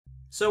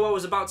So I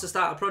was about to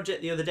start a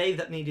project the other day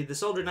that needed the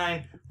soldering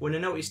iron when I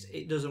noticed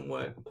it doesn't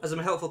work. As I'm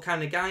a helpful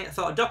kind of guy, I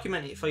thought I'd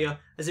document it for you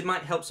as it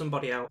might help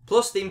somebody out.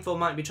 Plus the info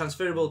might be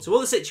transferable to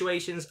other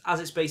situations as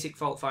it's basic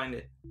fault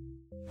finding.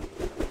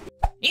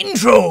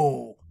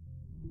 Intro!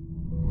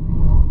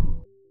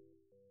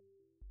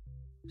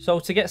 So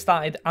to get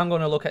started, I'm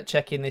going to look at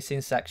checking this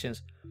in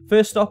sections.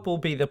 First up will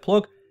be the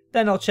plug,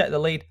 then I'll check the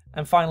lead,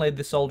 and finally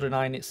the soldering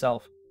iron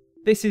itself.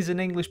 This is an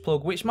English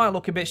plug, which might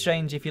look a bit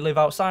strange if you live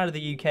outside of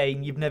the UK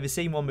and you've never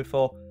seen one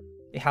before.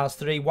 It has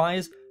 3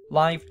 wires,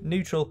 live,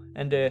 neutral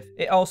and earth.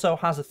 It also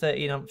has a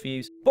 13 amp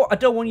fuse. But I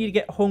don't want you to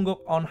get hung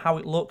up on how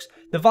it looks,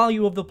 the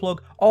value of the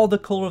plug, or the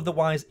colour of the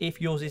wires if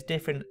yours is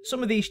different.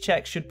 Some of these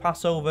checks should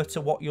pass over to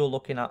what you're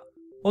looking at.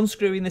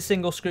 Unscrewing the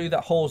single screw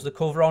that holds the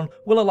cover on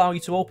will allow you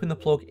to open the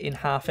plug in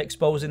half,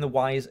 exposing the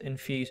wires and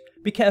fuse.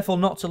 Be careful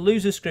not to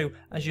lose a screw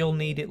as you'll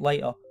need it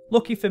later.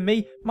 Lucky for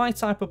me, my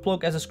type of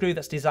plug has a screw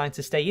that's designed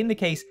to stay in the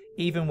case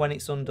even when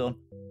it's undone.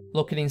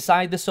 Looking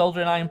inside the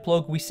soldering iron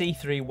plug, we see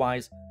 3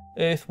 wires.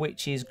 Earth,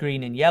 which is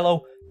green and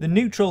yellow, the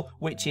neutral,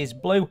 which is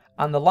blue,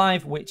 and the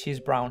live, which is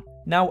brown.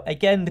 Now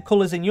again, the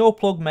colours in your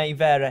plug may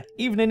vary.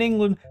 Even in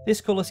England,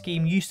 this colour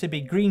scheme used to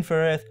be green for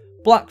earth,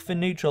 black for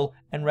neutral,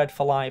 and red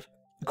for live.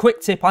 A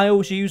quick tip I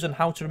always use on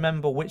how to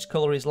remember which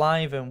colour is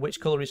live and which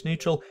colour is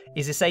neutral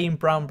is the saying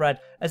brown bread,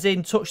 as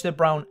in touch the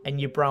brown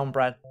and you're brown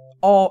bread.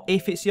 Or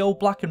if it's the old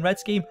black and red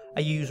scheme, I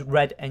use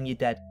red and you're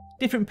dead.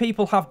 Different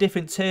people have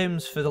different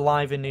terms for the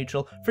live and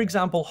neutral. For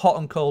example, hot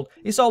and cold.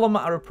 It's all a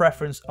matter of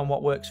preference and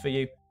what works for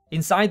you.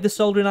 Inside the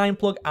soldering iron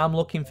plug, I'm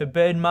looking for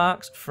burn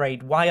marks,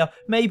 frayed wire,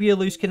 maybe a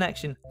loose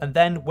connection. And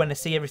then when I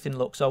see everything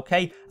looks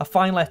okay, I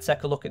finally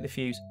take a look at the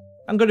fuse.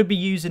 I'm going to be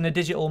using a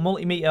digital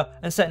multimeter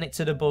and setting it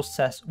to the buzz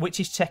test, which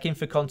is checking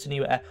for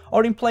continuity,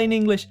 or in plain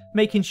English,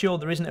 making sure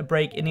there isn't a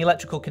break in the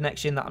electrical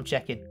connection that I'm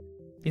checking.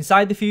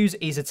 Inside the fuse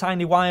is a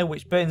tiny wire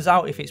which burns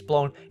out if it's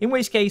blown, in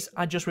which case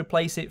I just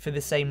replace it for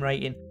the same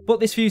rating. But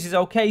this fuse is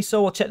okay,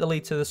 so I'll check the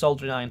lead to the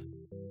soldering iron.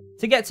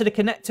 To get to the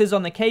connectors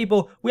on the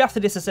cable, we have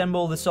to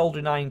disassemble the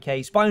soldering iron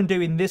case by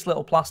undoing this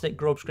little plastic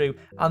grub screw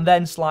and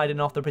then sliding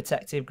off the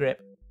protective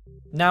grip.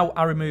 Now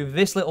I remove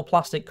this little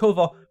plastic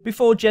cover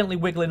before gently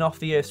wiggling off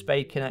the earth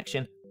spade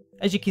connection.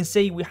 As you can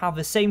see, we have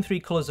the same 3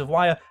 colours of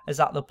wire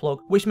as at the plug,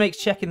 which makes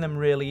checking them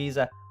really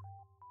easy.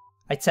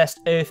 I test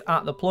earth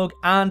at the plug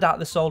and at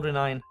the soldering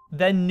iron,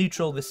 then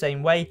neutral the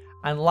same way,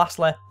 and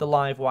lastly the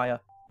live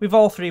wire. With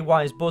all 3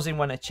 wires buzzing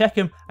when I check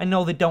them, I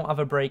know they don't have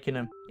a break in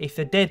them. If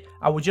they did,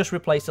 I would just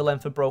replace the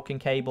length of broken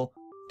cable.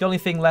 The only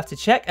thing left to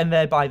check, and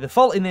thereby the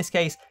fault in this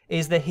case,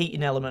 is the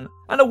heating element.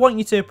 And I want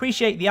you to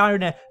appreciate the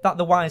irony that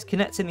the wires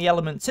connecting the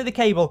element to the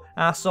cable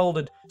are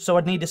soldered, so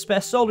I'd need a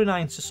spare soldering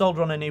iron to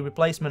solder on a new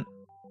replacement.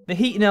 The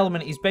heating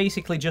element is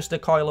basically just a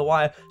coil of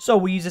wire, so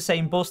we use the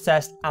same buzz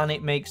test and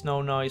it makes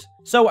no noise.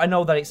 So I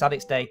know that it's had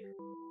its day.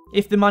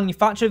 If the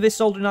manufacturer of this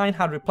soldering iron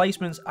had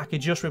replacements, I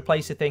could just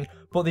replace the thing,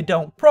 but they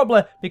don't,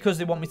 probably because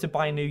they want me to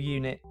buy a new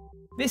unit.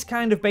 This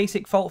kind of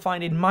basic fault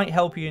finding might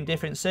help you in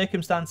different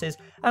circumstances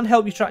and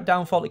help you track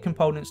down faulty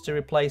components to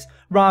replace,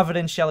 rather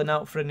than shelling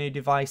out for a new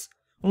device.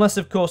 Unless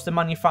of course the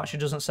manufacturer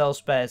doesn't sell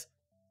spares,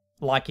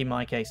 like in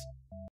my case.